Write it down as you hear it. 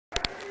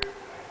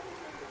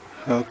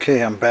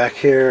Okay, I'm back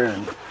here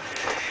in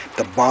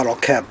the bottle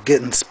cap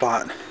getting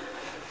spot.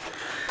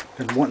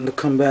 Been wanting to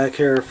come back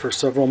here for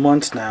several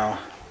months now.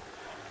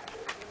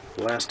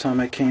 Last time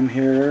I came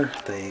here,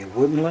 they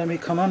wouldn't let me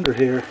come under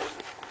here.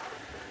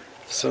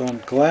 So I'm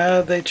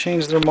glad they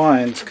changed their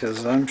minds,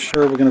 because I'm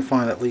sure we're going to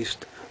find at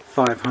least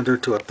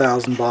 500 to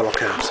 1,000 bottle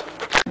caps.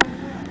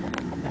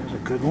 There's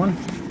a good one.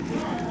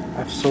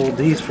 I've sold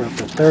these for up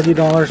to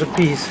 $30 a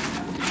piece.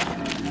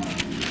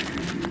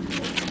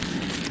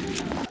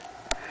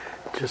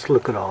 Just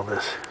look at all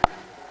this.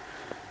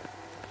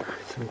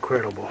 It's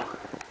incredible.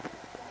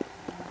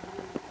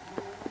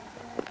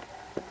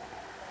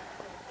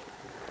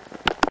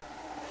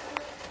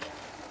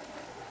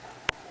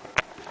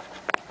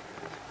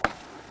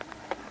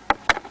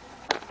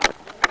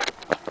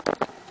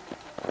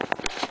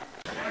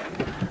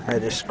 I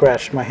just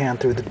scratched my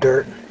hand through the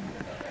dirt.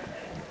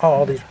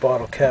 All these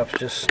bottle caps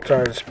just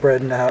started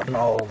spreading out and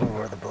all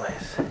over the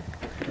place.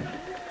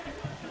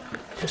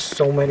 Just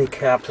so many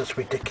caps, it's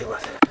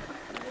ridiculous.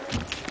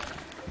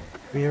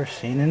 Have you ever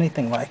seen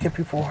anything like it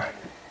before?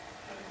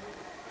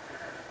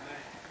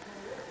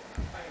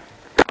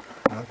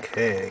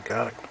 Okay,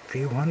 got a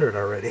few hundred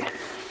already.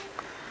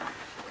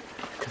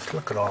 Just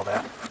look at all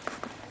that.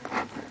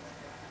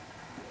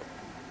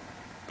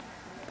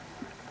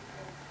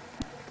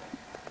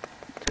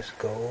 Just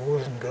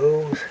goes and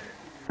goes.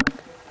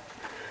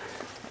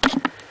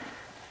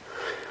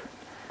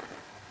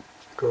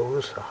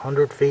 Goes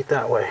 100 feet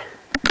that way.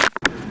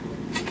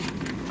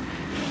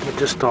 They're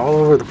just all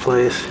over the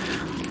place.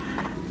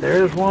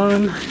 There's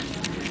one.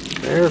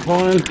 There's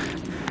one.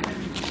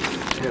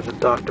 There's a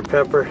Dr.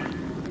 Pepper.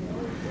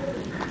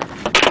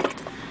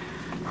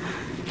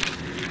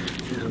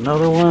 There's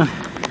another one.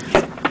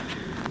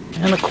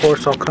 And of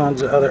course all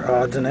kinds of other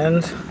odds and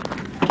ends.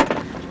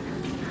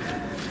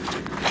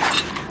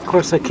 Of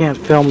course I can't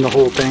film the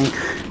whole thing.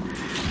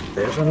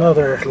 There's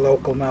another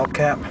local milk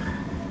cap.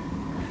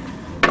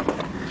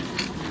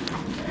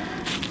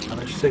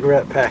 Another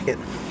cigarette packet.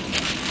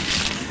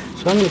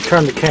 So I'm going to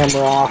turn the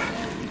camera off.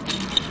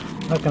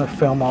 I'm not going to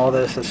film all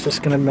this. It's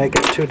just going to make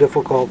it too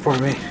difficult for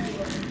me.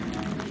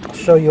 I'll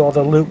show you all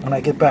the loot when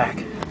I get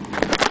back.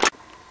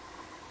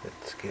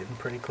 It's getting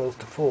pretty close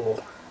to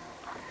full.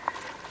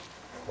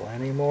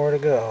 Plenty more to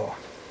go.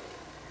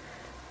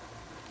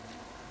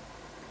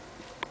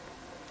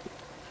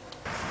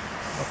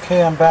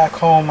 Okay, I'm back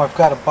home. I've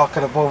got a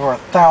bucket of over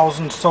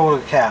 1,000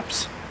 soda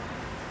caps.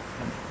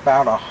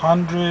 About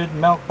 100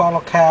 milk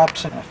bottle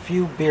caps and a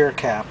few beer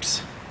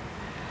caps.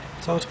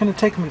 So it's going to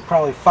take me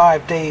probably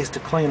 5 days to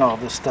clean all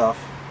this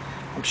stuff.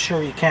 I'm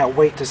sure you can't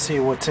wait to see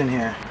what's in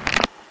here.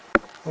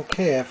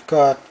 Okay, I've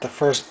got the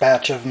first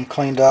batch of them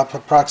cleaned up,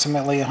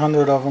 approximately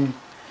 100 of them.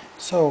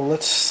 So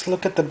let's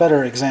look at the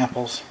better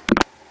examples.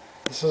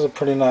 This is a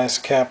pretty nice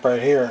cap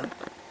right here.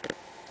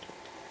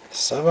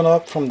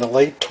 7-Up from the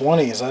late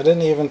 20s. I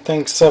didn't even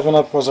think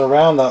 7-Up was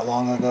around that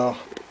long ago.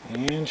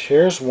 And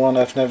here's one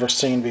I've never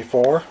seen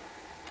before.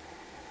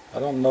 I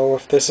don't know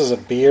if this is a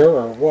beer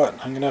or what.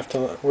 I'm going to have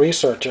to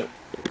research it.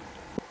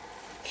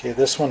 Okay,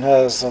 this one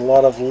has a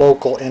lot of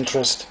local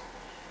interest.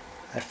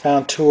 I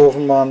found 2 of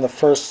them on the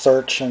first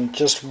search and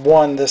just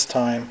one this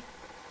time.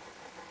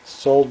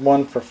 Sold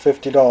one for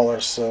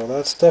 $50, so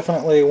that's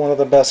definitely one of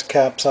the best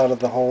caps out of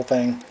the whole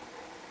thing.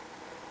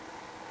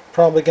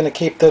 Probably going to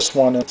keep this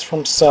one. It's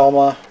from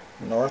Selma,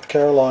 North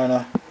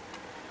Carolina.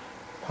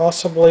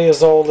 Possibly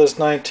as old as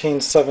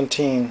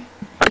 1917.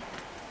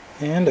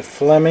 And a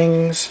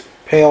Fleming's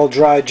Pale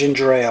Dry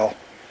Ginger Ale.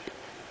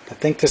 I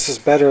think this is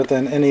better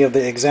than any of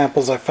the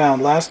examples I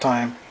found last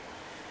time.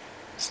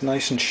 It's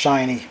nice and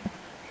shiny.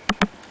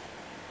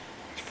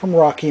 It's from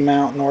Rocky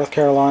Mount, North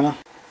Carolina.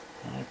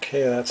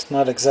 Okay, that's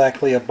not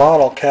exactly a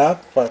bottle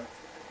cap, but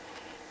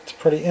it's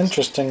pretty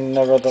interesting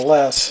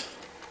nevertheless.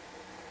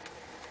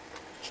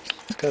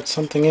 It's got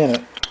something in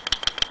it.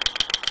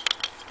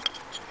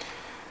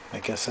 I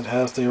guess it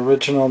has the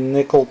original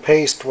nickel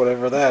paste,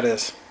 whatever that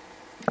is.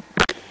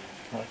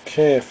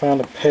 Okay, I found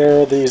a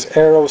pair of these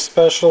Aero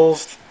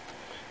Specials.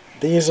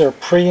 These are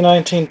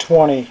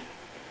pre-1920.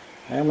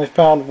 I only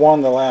found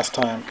one the last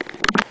time.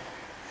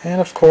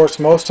 And of course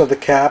most of the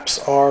caps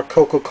are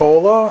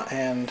Coca-Cola,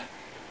 and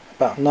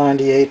about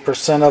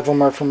 98% of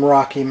them are from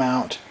Rocky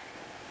Mount.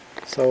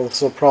 So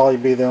this will probably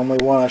be the only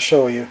one I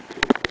show you.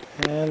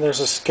 And there's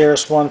a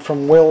scarce one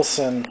from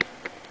Wilson.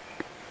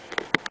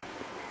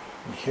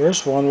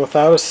 Here's one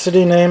without a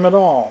city name at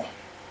all.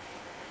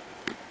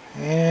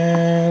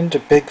 And a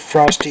Big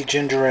Frosty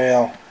Ginger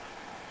Ale.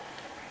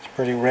 It's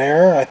pretty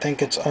rare. I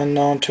think it's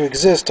unknown to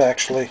exist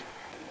actually.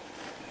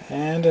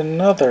 And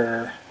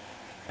another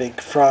Big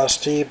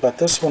Frosty, but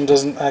this one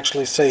doesn't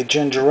actually say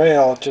ginger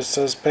ale, it just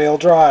says pale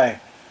dry.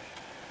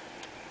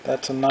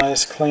 That's a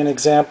nice clean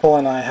example,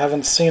 and I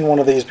haven't seen one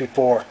of these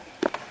before.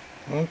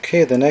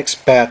 Okay, the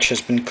next batch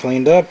has been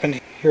cleaned up, and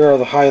here are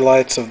the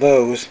highlights of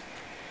those.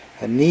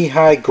 A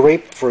knee-high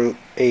grapefruit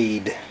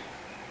aid.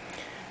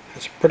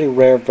 It's a pretty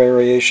rare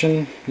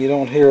variation. You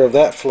don't hear of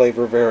that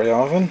flavor very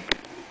often.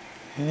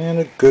 And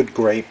a good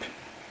grape.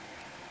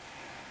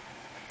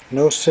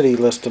 No city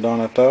listed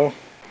on it though.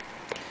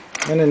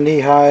 And a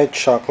knee-high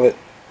chocolate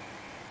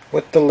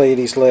with the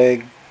lady's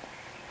leg.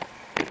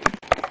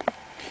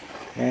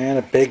 And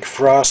a big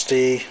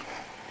frosty.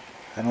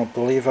 I don't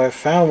believe I've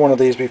found one of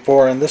these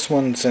before, and this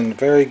one's in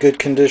very good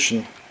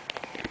condition.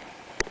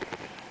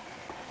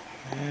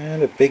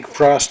 And a big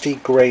frosty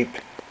grape.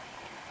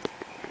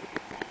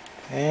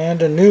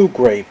 And a new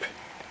grape.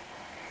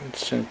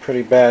 It's in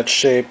pretty bad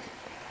shape.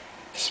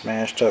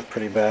 Smashed up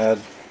pretty bad.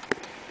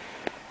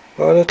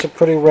 But it's a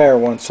pretty rare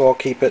one, so I'll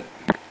keep it.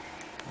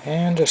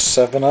 And a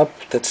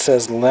 7-Up that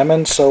says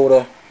lemon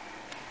soda.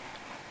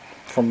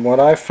 From what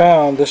I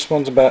found, this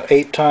one's about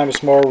 8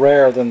 times more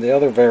rare than the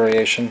other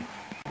variation.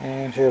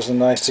 And here's a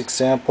nice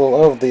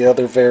example of the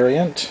other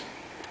variant.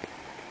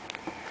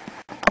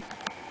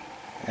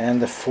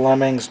 And the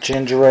Fleming's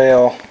Ginger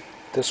Ale.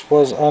 This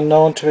was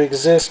unknown to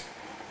exist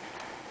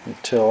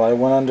until I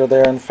went under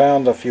there and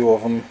found a few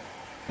of them.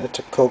 It's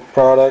a Coke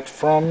product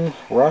from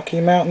Rocky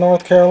Mount,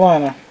 North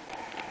Carolina.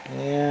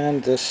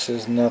 And this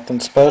is nothing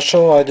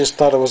special. I just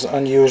thought it was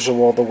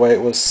unusual the way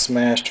it was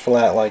smashed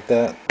flat like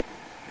that.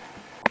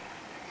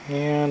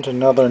 And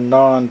another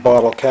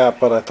non-bottle cap,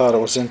 but I thought it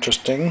was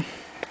interesting.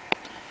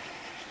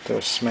 It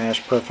was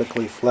smashed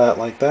perfectly flat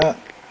like that.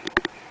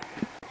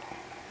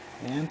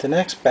 And the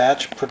next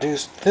batch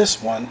produced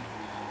this one.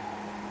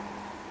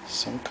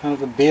 Some kind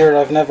of a beer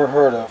I've never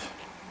heard of.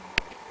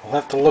 I'll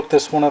have to look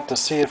this one up to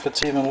see if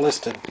it's even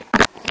listed.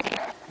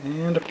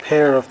 And a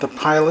pair of the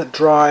Pilot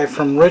Dry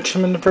from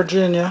Richmond,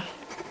 Virginia.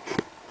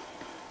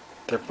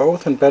 They're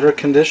both in better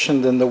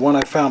condition than the one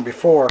I found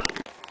before.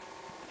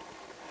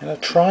 And a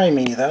Try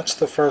Me, that's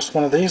the first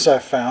one of these I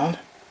found.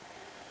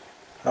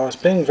 I was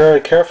being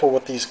very careful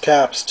with these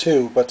caps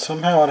too, but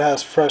somehow it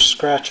has fresh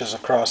scratches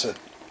across it.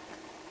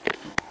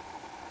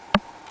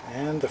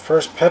 And the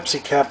first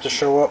Pepsi cap to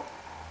show up.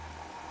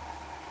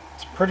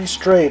 It's pretty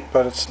straight,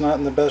 but it's not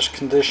in the best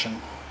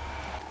condition.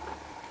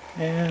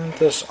 And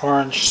this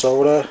orange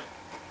soda.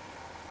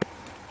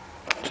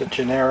 It's a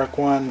generic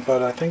one,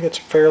 but I think it's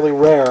fairly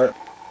rare.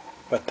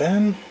 But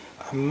then,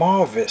 a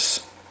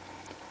Mauvis.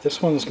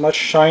 This one's much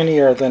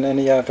shinier than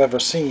any I've ever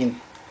seen.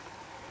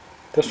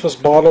 This was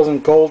bottled in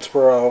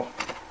Goldsboro.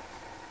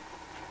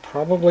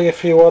 Probably a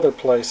few other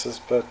places,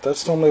 but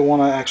that's the only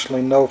one I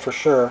actually know for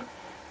sure.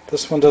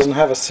 This one doesn't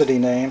have a city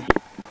name.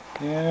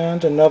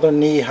 And another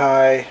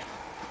knee-high.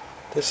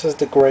 This is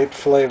the grape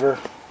flavor.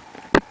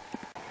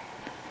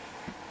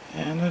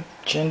 And a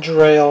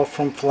ginger ale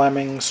from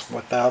Fleming's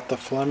without the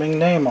Fleming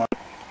name on it.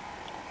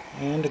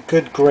 And a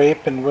good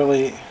grape in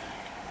really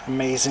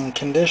amazing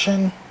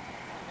condition.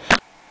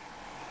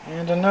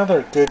 And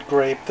another good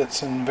grape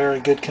that's in very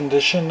good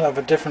condition of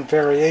a different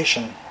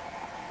variation.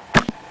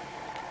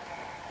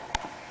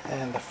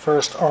 And the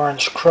first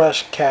Orange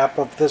Crush cap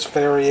of this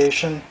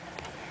variation.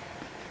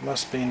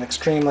 Must be an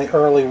extremely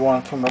early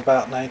one from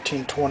about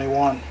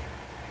 1921.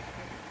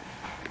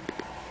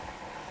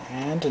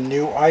 And a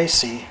new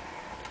Icy.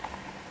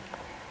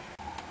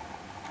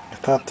 I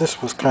thought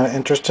this was kind of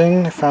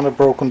interesting. I found a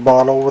broken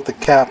bottle with the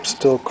cap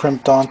still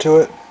crimped onto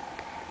it.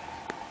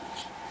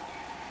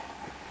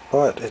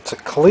 But it's a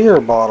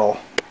clear bottle.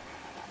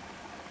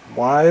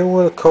 Why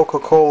would a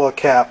Coca-Cola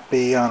cap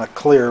be on a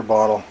clear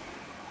bottle?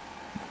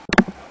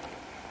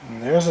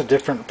 And there's a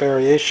different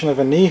variation of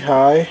a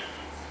knee-high.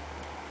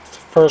 It's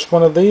the first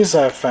one of these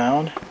I've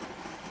found.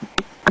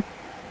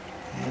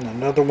 And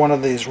another one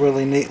of these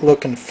really neat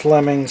looking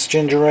Fleming's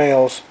ginger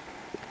ales.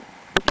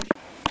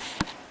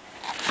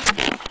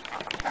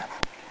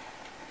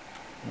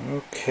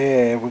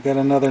 Okay, we got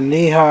another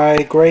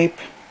knee-high grape.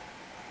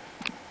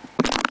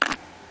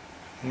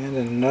 And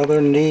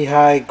another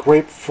knee-high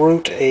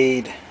grapefruit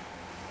aid.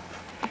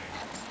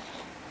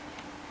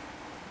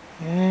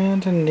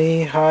 And a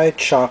knee-high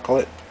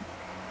chocolate.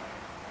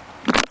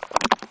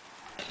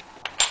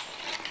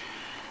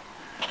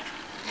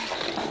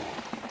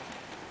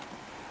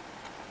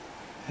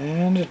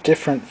 And a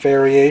different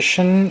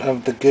variation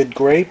of the good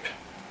grape.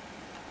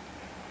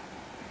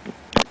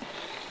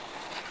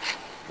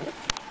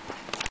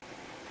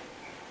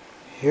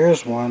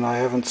 Here's one I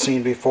haven't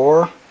seen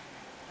before.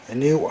 A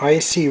new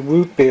Icy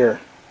root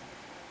beer.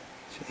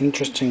 It's an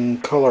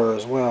interesting color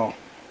as well.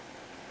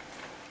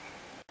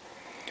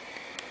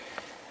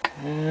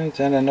 And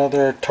then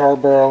another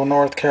Tarboro,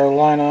 North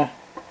Carolina.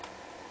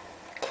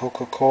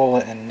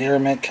 Coca-Cola in near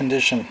mint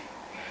condition.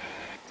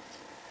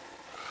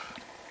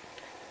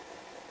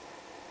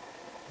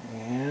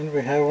 And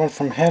we have one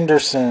from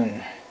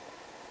Henderson.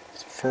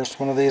 It's the first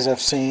one of these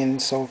I've seen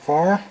so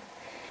far.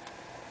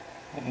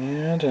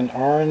 And an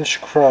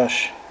Orange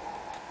Crush.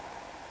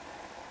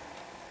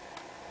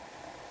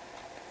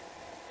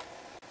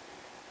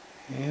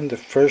 And the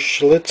first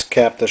Schlitz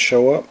cap to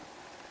show up.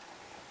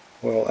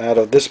 Well, out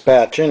of this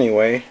batch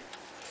anyway.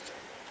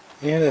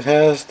 And it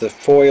has the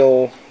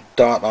foil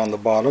dot on the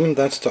bottom.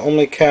 That's the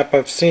only cap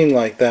I've seen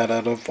like that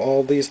out of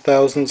all these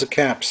thousands of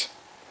caps.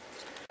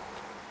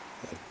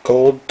 A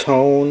gold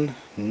tone,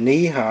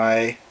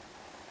 knee-high.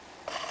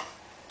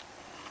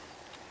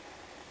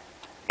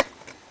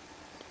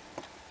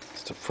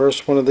 It's the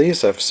first one of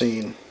these I've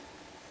seen.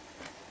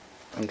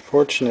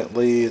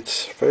 Unfortunately,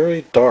 it's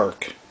very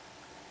dark.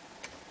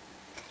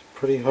 It's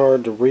pretty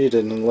hard to read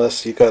it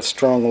unless you got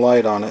strong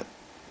light on it.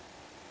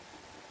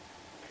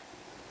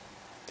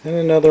 Then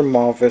another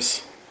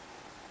Malvis.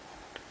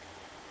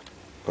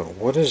 But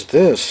what is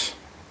this?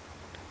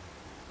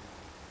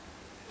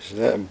 Is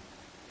that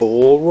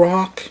bull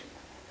rock?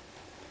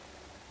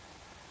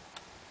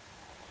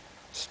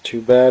 It's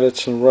too bad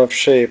it's in rough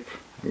shape.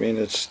 I mean,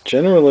 it's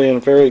generally in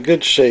very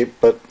good shape,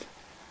 but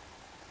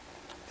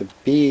the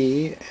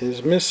B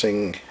is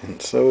missing,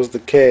 and so is the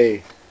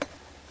K.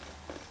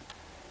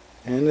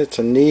 And it's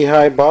a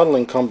knee-high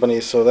bottling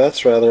company, so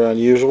that's rather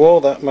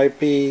unusual. That might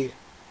be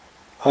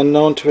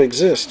unknown to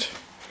exist.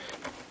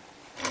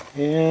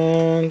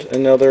 And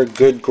another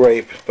good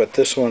grape, but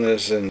this one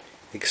is in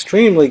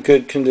extremely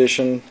good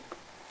condition.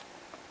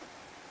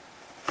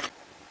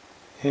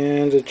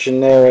 And a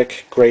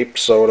generic grape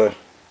soda.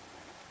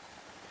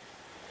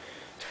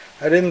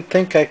 I didn't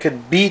think I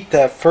could beat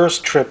that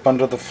first trip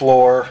under the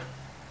floor,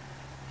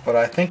 but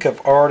I think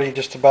I've already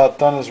just about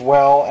done as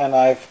well, and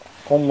I've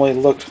only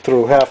looked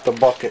through half the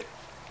bucket.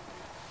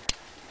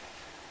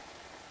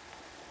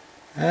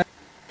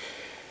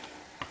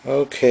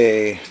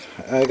 Okay,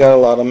 I got a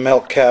lot of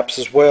melt caps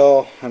as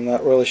well. I'm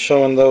not really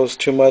showing those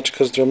too much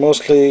because they're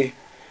mostly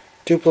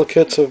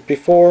duplicates of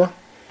before,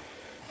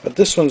 but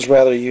this one's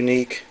rather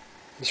unique.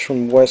 It's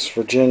from West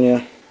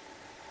Virginia.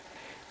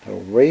 A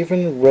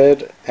Raven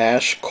Red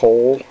Ash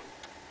Coal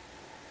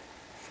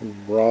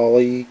from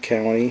Raleigh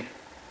County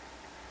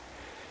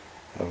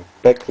of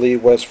Beckley,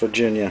 West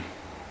Virginia.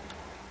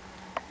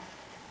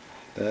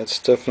 That's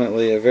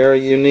definitely a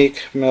very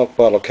unique milk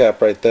bottle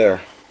cap right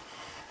there.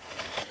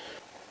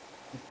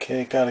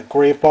 Okay, got a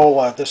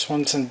Grape-Ola. This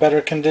one's in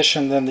better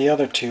condition than the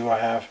other two I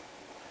have.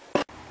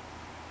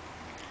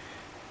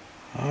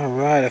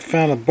 Alright, I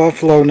found a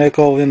Buffalo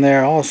nickel in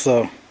there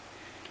also.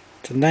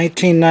 It's a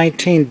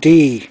 1919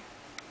 D.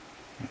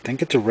 I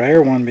think it's a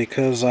rare one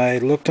because I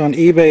looked on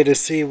eBay to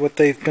see what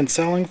they've been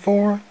selling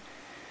for.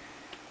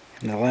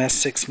 In the last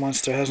 6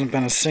 months there hasn't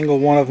been a single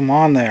one of them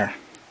on there.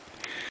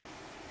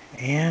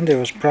 And it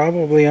was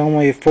probably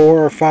only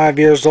 4 or 5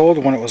 years old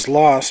when it was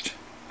lost.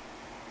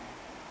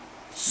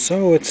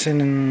 So it's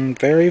in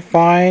very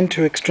fine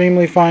to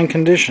extremely fine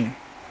condition.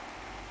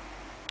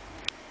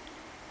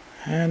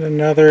 And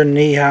another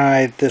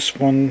knee-high, this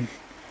one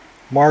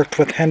marked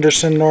with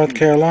Henderson, North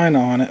Carolina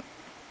on it.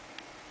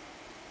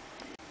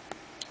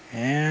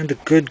 And a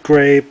good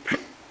grape.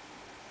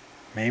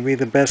 Maybe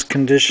the best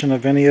condition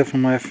of any of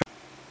them I've found.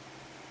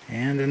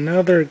 And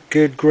another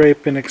good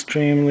grape in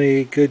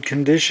extremely good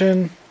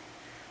condition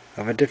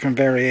of a different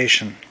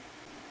variation.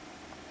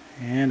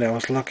 And I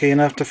was lucky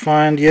enough to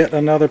find yet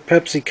another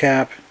Pepsi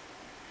cap.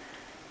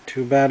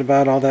 Too bad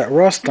about all that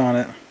rust on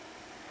it.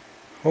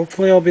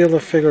 Hopefully I'll be able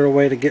to figure a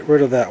way to get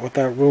rid of that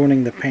without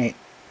ruining the paint.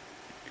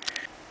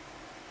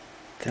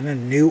 Then a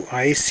new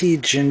icy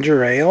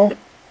ginger ale.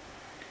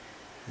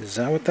 Is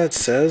that what that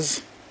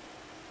says?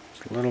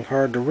 It's a little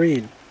hard to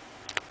read.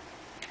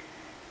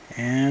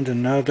 And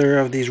another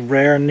of these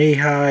rare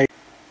knee-high.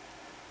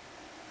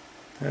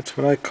 That's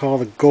what I call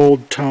the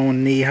gold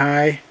tone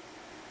knee-high.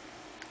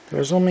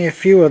 There's only a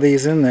few of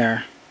these in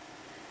there.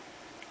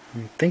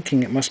 I'm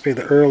thinking it must be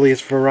the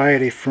earliest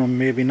variety from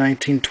maybe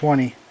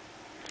 1920.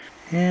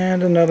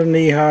 And another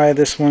knee-high.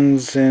 This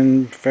one's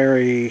in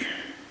very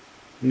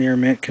near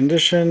mint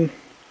condition.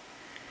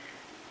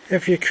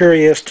 If you're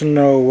curious to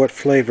know what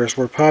flavors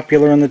were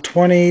popular in the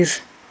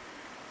 20s,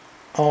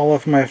 all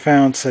of them I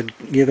found said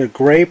either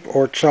grape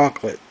or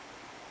chocolate.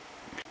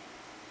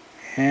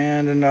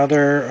 And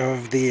another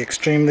of the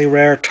extremely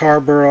rare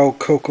Tarboro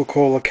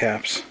Coca-Cola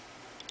caps.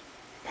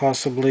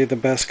 Possibly the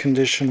best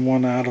condition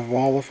one out of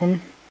all of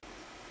them.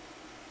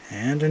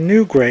 And a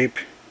new grape.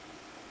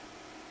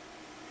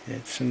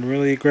 It's in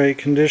really great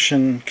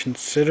condition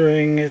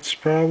considering it's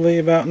probably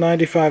about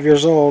 95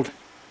 years old.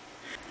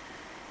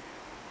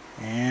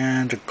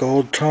 And a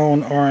gold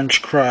tone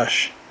orange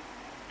crush.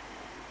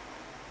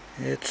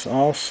 It's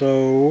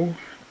also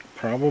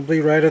probably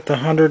right at the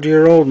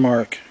 100-year-old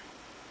mark.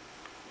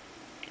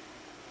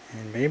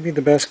 And maybe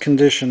the best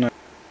condition.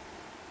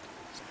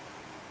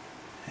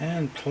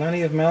 And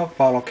plenty of milk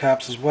bottle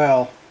caps as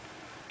well.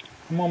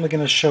 I'm only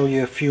going to show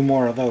you a few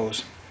more of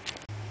those.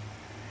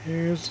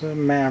 Here's a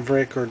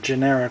Maverick or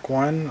generic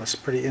one. That's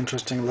pretty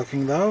interesting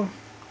looking though.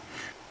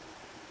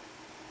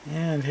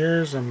 And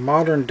here's a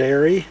Modern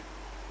Dairy.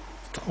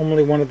 It's the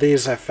only one of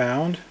these I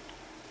found.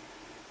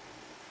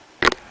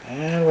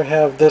 And we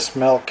have this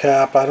milk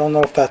cap. I don't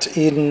know if that's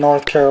Eden,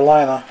 North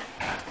Carolina,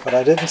 but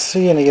I didn't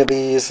see any of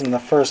these in the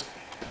first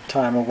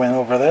time I went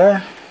over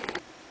there.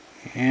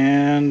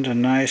 And a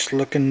nice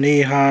looking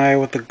knee-high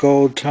with a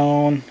gold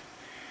tone,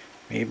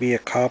 maybe a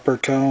copper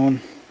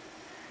tone.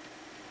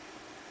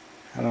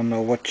 I don't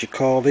know what you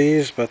call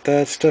these, but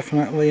that's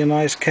definitely a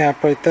nice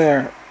cap right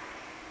there.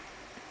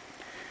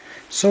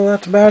 So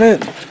that's about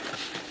it.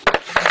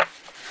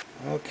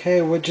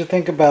 Okay, what'd you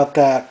think about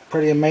that?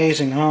 Pretty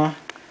amazing, huh?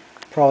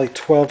 Probably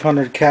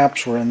 1,200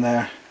 caps were in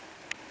there.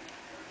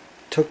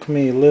 took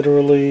me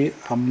literally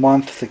a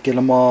month to get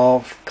them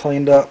all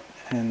cleaned up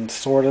and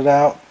sorted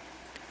out.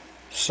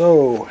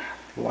 So,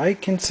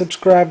 like and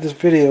subscribe this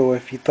video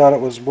if you thought it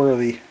was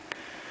worthy.